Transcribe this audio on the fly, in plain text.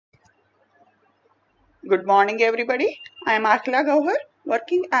Good morning, everybody. I am Akhila Gauhar,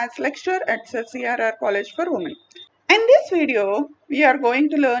 working as lecturer at CRR College for Women. In this video, we are going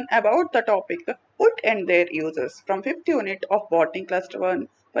to learn about the topic wood and their uses from 5th unit of Botany Cluster 1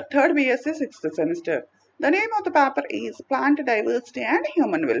 for 3rd BSc 6th semester. The name of the paper is Plant Diversity and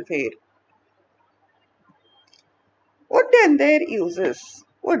Human Welfare. Wood and their uses.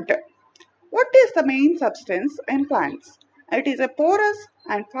 Wood. Wood is the main substance in plants. It is a porous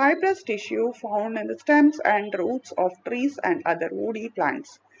and fibrous tissue found in the stems and roots of trees and other woody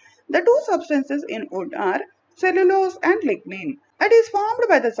plants. The two substances in wood are cellulose and lignin. It is formed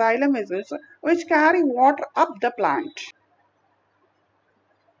by the xylem vessels which carry water up the plant.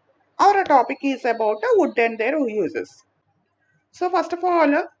 Our topic is about the wood and their uses. So first of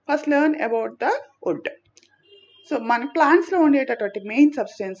all, first learn about the wood. So మన ప్లాంట్స్లో ఉండేటటువంటి main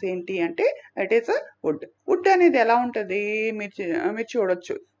substance ఏంటి అంటే it is would. Would అనేది ఎలా ఉంటుంది మీరు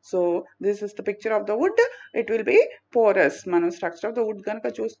చూడొచ్చు. So this is the picture of the would. It will be porous. మనం స్ట్రక్చర్ ఆఫ్ ద వుడ్ కనుక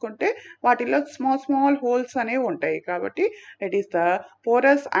చూసుకుంటే వాటిలో స్మాల్ హోల్స్ అనేవి ఉంటాయి. కాబట్టి it is the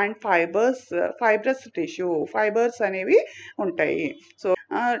porous and fibrous tissue. Fibres అనేవి ఉంటాయి. So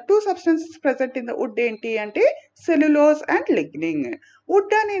two substances present in the would ఏంటి అంటే సెల్యులోజ్ అండ్ లిగ్నిన్.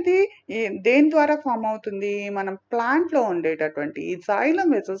 వుడ్ అనేది దేని ద్వారా ఫామ్ అవుతుంది? మనం ప్లాంట్లో ఉండేటటువంటి xylem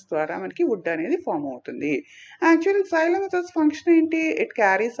vessels ద్వారా మనకి వుడ్ అనేది ఫామ్ అవుతుంది. యాక్చువల్లీ xylem vessels ఫంక్షన్ ఏంటి? It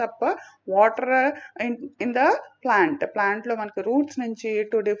carries up water in the ప్లాంట్లో మనకి రూట్స్ నుంచి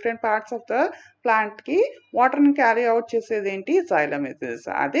to different parts of the ప్లాంట్కి వాటర్ని క్యారీ అవుట్ చేసేది ఏంటి? xylem vessels.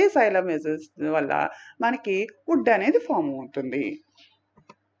 అదే xylem vessels వల్ల మనకి వుడ్ అనేది ఫామ్ అవుతుంది.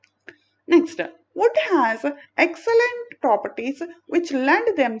 Next, wood has excellent properties which lend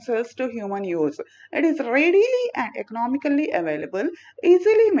themselves to human use. It is readily and economically available,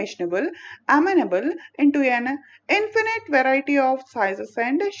 easily miscible, amenable into an infinite variety of sizes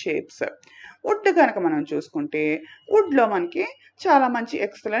and shapes. Would కనుక మనం చూసుకుంటే వుడ్లో మనకి చాలా మంచి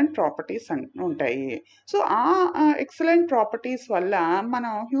excellent properties ఉంటాయి. So ఆ excellent properties వల్ల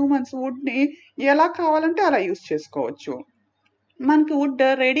మనం హ్యూమన్స్ వుడ్ని ఎలా కావాలంటే అలా యూస్ చేసుకోవచ్చు. మనకి వుడ్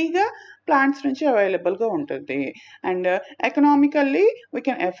రెడీగా ప్లాంట్స్ నుంచి అవైలబుల్గా ఉంటుంది. And economically we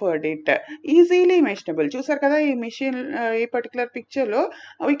can afford it. Easily మెషినబుల్. చూసారు కదా ఈ పర్టికులర్ పిక్చర్లో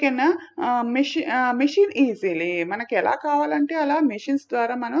వీ కెన్ మెషిన్ ఈజీలీ. మనకి ఎలా కావాలంటే అలా మెషిన్స్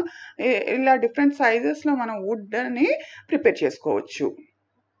ద్వారా మనం ఇలా డిఫరెంట్ సైజెస్లో మనం వుడ్ని ప్రిపేర్ చేసుకోవచ్చు.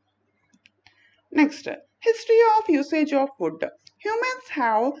 Next, history of usage of wood. Humans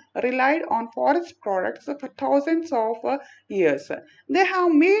have relied on forest products for thousands of years. They have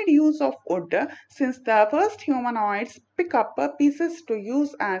made use of wood since the first humanoids pick up pieces to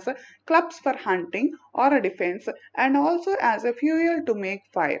use as clubs for hunting or defense and also as a fuel to make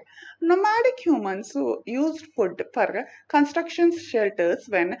fire. Nomadic humans used wood for construction shelters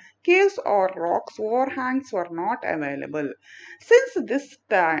when caves or rocks overhangs were not available.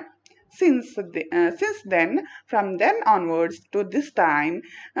 Since then, from then onwards to this time,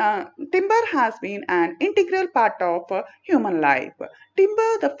 timber has been an integral part of human life. Timber,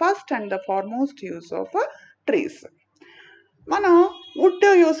 the first and the foremost use of trees. మనం would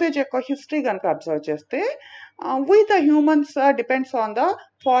usage యొక్క history కనుక observe చేస్తే we the humans depends on the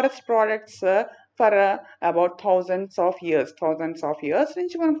forest products for about thousands of years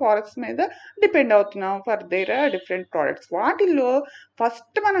నుంచి మనం forest మీద depend అవుతున్నాం for their different products. వాటిల్లో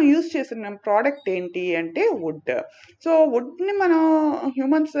first మనం యూజ్ చేసిన ప్రోడక్ట్ ఏంటి అంటే వుడ్. సో వుడ్ని మనం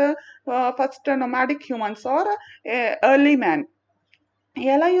humans first nomadic humans or early man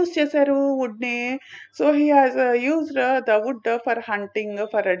ఎలా యూజ్ చేశారు వుడ్ని? So he has used the would for hunting,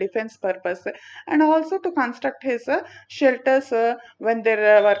 for defence purpose and also to construct his shelters when there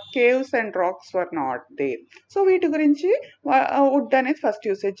were caves and racks were not there. So వీటి గురించి would అనేది first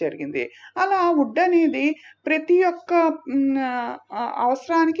usage జరిగింది. అలా would అనేది ప్రతి ఒక్క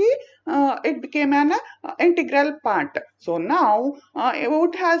అవసరానికి it became an integral part. So now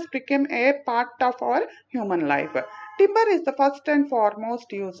wood has become a part of our human life. Timber is the first and foremost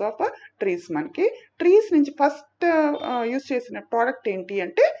use of trees. మనకి ట్రీస్ నుంచి ఫస్ట్ యూజ్ చేసిన product ఏంటి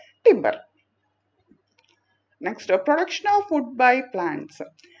అంటే timber. Next, production of would buy plants.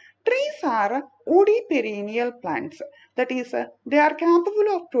 Trees are woody perennial plants. That is, they are capable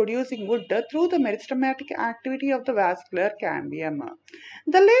of producing wood through the meristematic activity of the vascular cambium.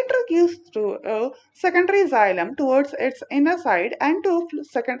 The latter gives to secondary xylem towards its inner side and to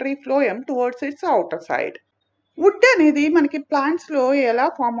secondary phloem towards its outer side. Would అనేది మనకి ప్లాంట్స్లో ఎలా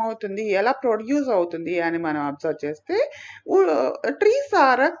form అవుతుంది, ఎలా produce అవుతుంది అని మనం observe చేస్తే trees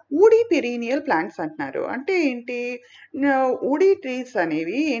are woody perennial plants అంటున్నారు. అంటే ఏంటి? వుడీ ట్రీస్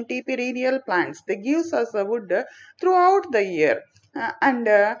అనేవి ఏంటి? Perennial plants. They gives us would through out the year. and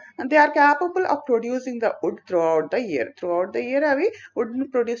they are capable of producing the wood throughout the year. అవి wood ని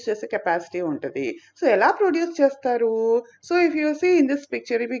ప్రొడ్యూస్ చేసే capacity ఉంటుంది. So ఎలా ప్రొడ్యూస్ చేస్తారు? So if you see in this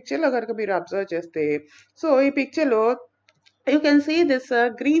picture, ఈ పిక్చర్లో కనుక మీరు అబ్జర్వ్ చేస్తే, సో ఈ పిక్చర్లో you can see this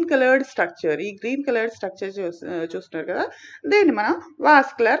green coloured structure. ఈ గ్రీన్ కలర్డ్ స్ట్రక్చర్ చూస్తున్నారు కదా, దీన్ని మనం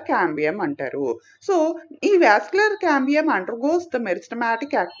వాస్కులర్ క్యాంబియం అంటారు. సో ఈ vascular cambium undergoes the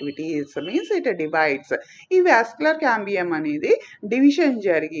meristematic activities, means it divides. ఈ వాస్కులర్ క్యాంబియం అనేది డివిజన్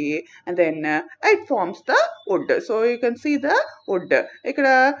జరిగి then it forms the would. So you can see the would. ఇక్కడ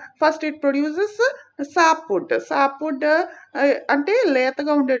ఫస్ట్ ఇట్ ప్రొడ్యూసెస్ సాప్వుడ్. సాప్వుడ్ అంటే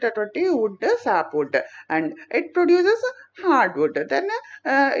లేతగా ఉండేటటువంటి would సాప్వుడ్, and it produces hardwood. Then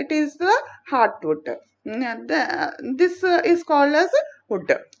it is the hardwood. This is called as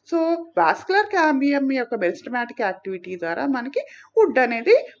would. So vascular cambium యొక్క meristematic activity ద్వారా మనకి would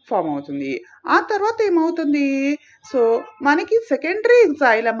అనేది form అవుతుంది. ఆ తర్వాత ఏమవుతుంది? సో మనకి సెకండరీ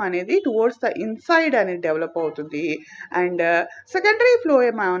జైలం అనేది టువర్డ్స్ ద ఇన్సైడ్ అనేది డెవలప్ అవుతుంది, అండ్ సెకండరీ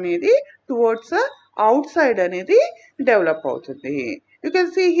ఫ్లోయమ్ అనేది టువర్డ్స్ అవుట్ సైడ్ అనేది డెవలప్ అవుతుంది. You can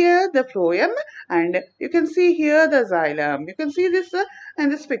see here the phloem and you can see here the xylem. You can see this in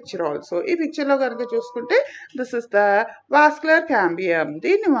this picture also. ఈ picture లో కనుక చూసుకుంటే this is the vascular cambium.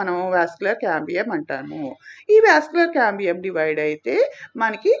 దీన్ని మనం vascular cambium అంటాము. ఈ vascular cambium డివైడ్ అయితే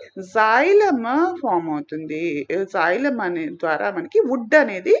మనకి xylem ఫామ్ అవుతుంది. xylem అనే ద్వారా మనకి wood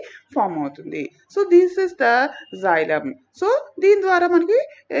అనేది ఫామ్ అవుతుంది. So this is the xylem. So దీని ద్వారా మనకి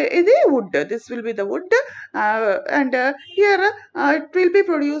ఇది wood. This will be the wood and here it will be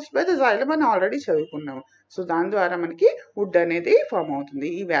produced by the xylem అని ఆల్రెడీ చదువుకున్నాము. సో దాని ద్వారా మనకి వుడ్ అనేది ఫామ్ అవుతుంది.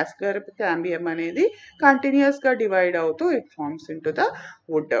 ఈ వాస్కులర్ క్యాంబియం అనేది కంటిన్యూస్గా డివైడ్ అవుతూ it forms into the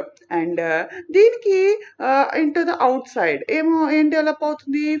would, and దీనికి ఇంటూ ద అవుట్ సైడ్ ఏం డెవలప్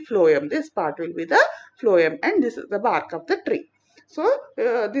అవుతుంది? Phloem. This part will be the phloem and this is the BARC of the tree. So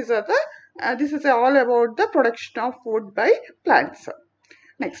this is all about the production of wood by plants.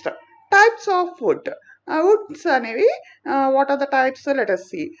 Next, types of wood. Woods అనేవి, what are the types? Let us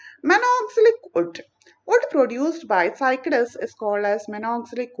see. Monoxylic wood. Wood produced by cycads is called as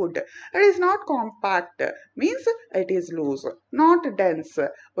monoxylic wood. It is not compact, means it is loose, not dense,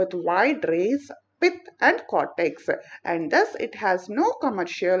 with wide rays, pith and cortex, and thus it has no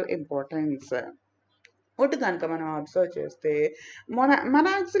commercial importance. Would కనుక మనం observe చేస్తే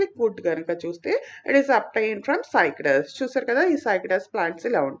మొనాక్సిలిక్ would కనుక చూస్తే it is obtain from సైకడస్. చూసారు కదా, ఈ సైకడస్ plants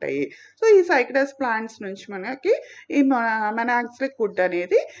ఇలా ఉంటాయి. సో ఈ సైకడస్ ప్లాంట్స్ నుంచి మనకి ఈ మొనాక్సిలిక్ వుడ్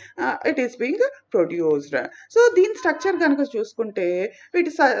అనేది it is being produced. So దీని స్ట్రక్చర్ కనుక చూసుకుంటే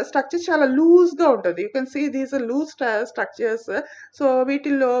వీటి స్ట్రక్చర్ చాలా లూజ్గా ఉంటుంది. You can see these loose structures. So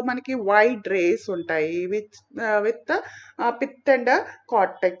వీటిల్లో మనకి వైడ్ రేస్ ఉంటాయి with pith and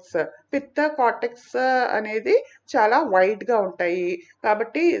cortex. Pith cortex అనేది చాలా వైడ్గా ఉంటాయి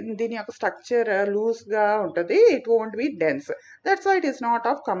కాబట్టి దీని యొక్క స్ట్రక్చర్ లూజ్గా ఉంటుంది. It won't be dense. That's why it is not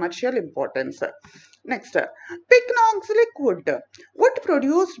of commercial importance. Next, pycnoxylic wood. Wood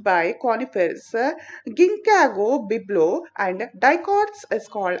produced by conifers, ginkgo biblo and dicots is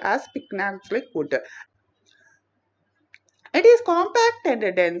called as pycnoxylic wood. It is compact and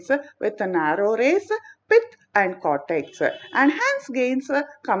dense with a narrow rays, pith and cortex, and hence gains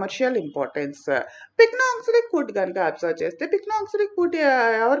commercial importance. Pycnoxylic wood కనుక observe చేస్తే pycnoxylic wood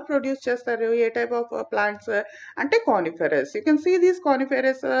ఎవరు produce చేస్తారు? ఏ type of plants అంటే కానిఫెరస్. You can see these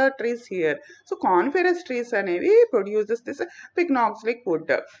కానిఫెరస్ trees here. So కానిఫెరస్ trees అనేవి produces this pycnoxylic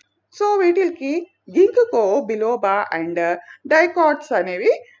wood. So వీటికి గింకో biloba and dicots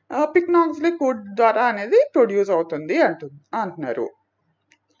అనేవి pycnoxylic wood ద్వారా అనేది ప్రొడ్యూస్ అవుతుంది అంటున్నారు.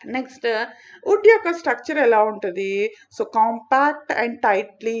 నెక్స్ట్, వుడ్ యొక్క స్ట్రక్చర్ ఎలా ఉంటుంది? సో కాంపాక్ట్ అండ్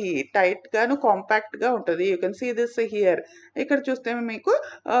టైట్గాను కాంపాక్ట్గా ఉంటుంది. You can see this here. ఇక్కడ చూస్తే మీకు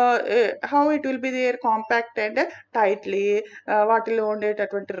how it will be there compact and tightly. వాటిలో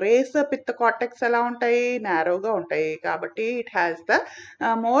ఉండేటటువంటి రేస్ పిత్ కార్టెక్స్ ఎలా ఉంటాయి? నారోగా ఉంటాయి. కాబట్టి it has the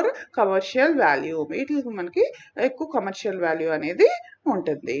more commercial value. వీటికి మనకి ఎక్కువ కమర్షియల్ వాల్యూ అనేది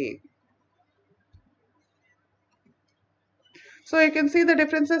ఉంటుంది. So you can see the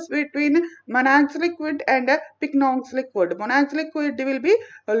differences between monoxylic wood and pycnoxylic wood. Monoxylic wood will be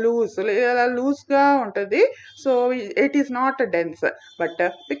loose ga untadi, so it is not dense, but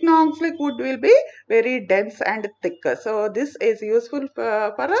pycnoxylic wood will be very dense and thick. So this is useful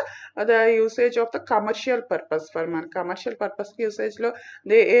for the usage of the commercial purpose. For commercial purpose usage lo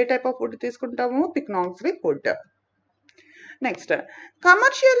A type of wood తీసుకుంటాము? pycnoxylic wood. Next,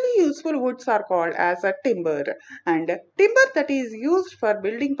 commercially useful woods are called as a timber, and timber that is used for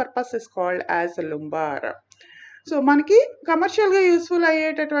building purpose is called as lumber. So మనకి కమర్షియల్గా useful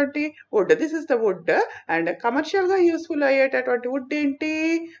అయ్యేటటువంటి would, this is the would. And కమర్షియల్గా useful అయ్యేటటువంటి would ఏంటి,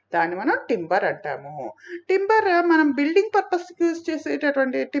 దాన్ని మనం timber అంటాము. Timber మనం బిల్డింగ్ పర్పస్కి యూజ్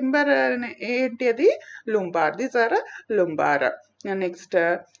చేసేటటువంటి టింబర్ ఏంటి, అది lumbar. These are lumbar. Next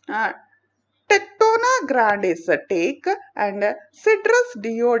Tectona grandis teak and Cedrus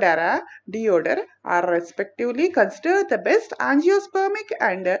deodar are respectively considered the best angiospermic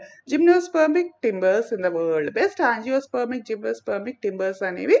and gymnospermic timbers in the world. Best angiospermic, gymnospermic timbers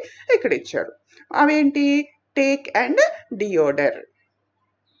అనేవి ఇక్కడ ఇచ్చారు. అవేంటి, teak and deodar.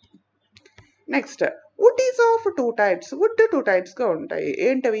 Next wood is of two types. Would two టైప్స్గా ఉంటాయి.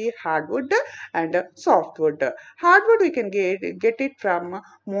 ఏంటవి, hard wood and soft wood. Hard wood we can get it from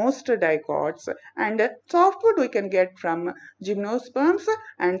most dicots and soft wood we can get from gymnosperms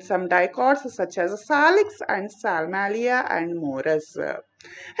and some dicots such as salix and salmalia and morus.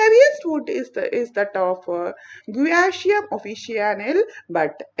 Heaviest wood is that of Guiacium officinale,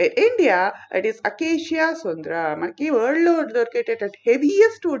 but in India it is Acacia sundra. మనకి world లో దొరికేటటువంటి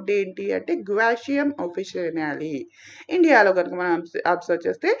heaviest would ఏంటి అంటే Guiacium officinale. ఇండియాలో కనుక మనం observe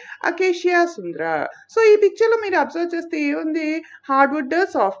చేస్తే acacia సుంద్రా. So ఈ పిక్చర్లో మీరు అబ్జర్వ్ చేస్తే ఏముంది, hard wood,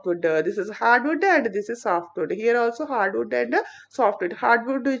 soft wood. This is hard wood and this is soft wood. Here also hard wood and soft wood. Hard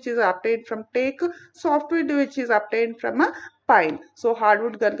wood which is obtained from take, soft wood which is obtained from pine. So hard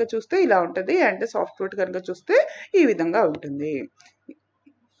wood కనుక చూస్తే ఇలా ఉంటుంది and soft wood కనుక చూస్తే ఈ విధంగా ఉంటుంది.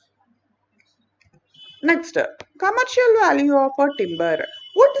 Next commercial value of timber.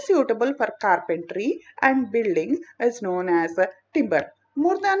 Wood suitable for carpentry and building is known as timber.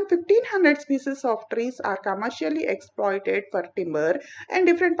 More than 1500 species of trees are commercially exploited for timber in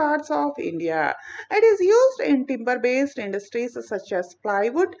different parts of India. It is used in timber-based industries such as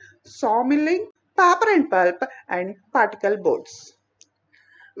plywood, sawmilling, paper and pulp and particle boards.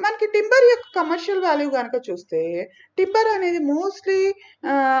 మనకి timber యొక్క commercial value కనుక చూస్తే timber అనేది mostly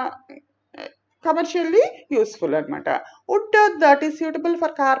commercially useful అనమాట. Would that is suitable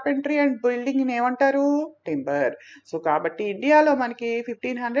for carpentry and building ఏమంటారు, timber. So కాబట్టి ఇండియాలో మనకి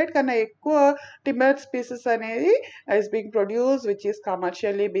 1500 కన్నా ఎక్కువ టింబర్ స్పీసెస్ అనేది is being produce which is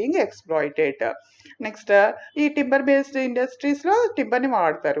commercially being exploited. Next ఈ టింబర్ బేస్డ్ ఇండస్ట్రీస్లో టింబర్ని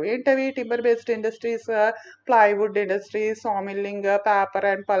వాడతారు. ఏంటవి timber based industries, plywood industries, సామిల్లింగ్, paper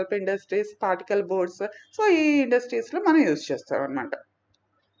and pulp industries, particle boards. So ఈ ఇండస్ట్రీస్లో మనం యూజ్ చేస్తాం అనమాట.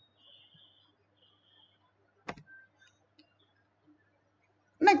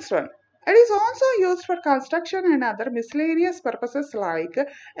 Next one. It is also used for construction and other miscellaneous purposes like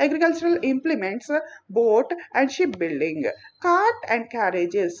agricultural implements, boat and shipbuilding, cart and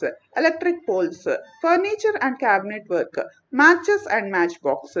carriages, electric poles, furniture and cabinet work, matches and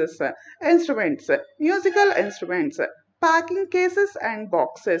matchboxes, instruments, musical instruments, packing cases and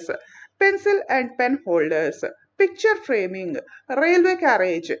boxes, pencil and pen holders, picture framing, railway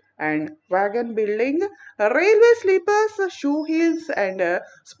carriage and wagon building, railway sleepers, shoe heels and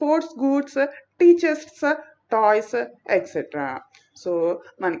sports goods, tea chests, toys, etc. So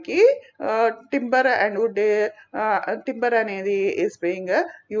మనకి timber and would, timber అనేది is being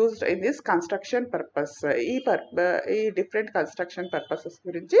used in this construction purpose. ఈ different construction purposes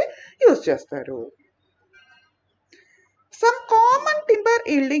గురించి use చేస్తారు. Some common timber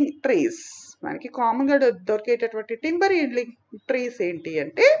yielding trees. మనకి కామన్గా దొరికేటటువంటి timber yielding trees ఏంటి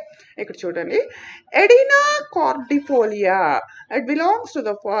అంటే ఇక్కడ చూడండి, ఎడినా cordifolia. It belongs to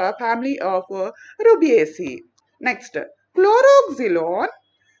the family of రుబియేసి. Next క్లోరోక్సిలోన్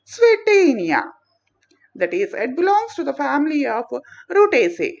స్వెటేనియా. That is it belongs to the family of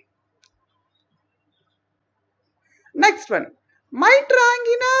రూటేసి. Next one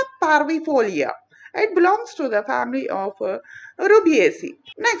మైట్రాంగినా parvifolia. It belongs to the family of Rubiaceae.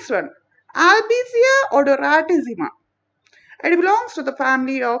 Next one, Albizia odoratissima. It belongs to the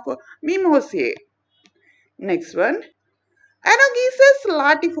family of Mimosae. Next one, Anogesis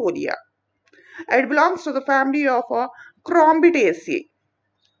latifolia. It belongs to the family of Chrombitaceae.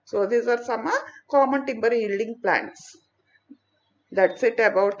 So these are some common timber yielding plants. That's it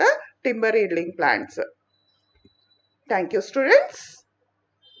about timber yielding plants. Thank you, students.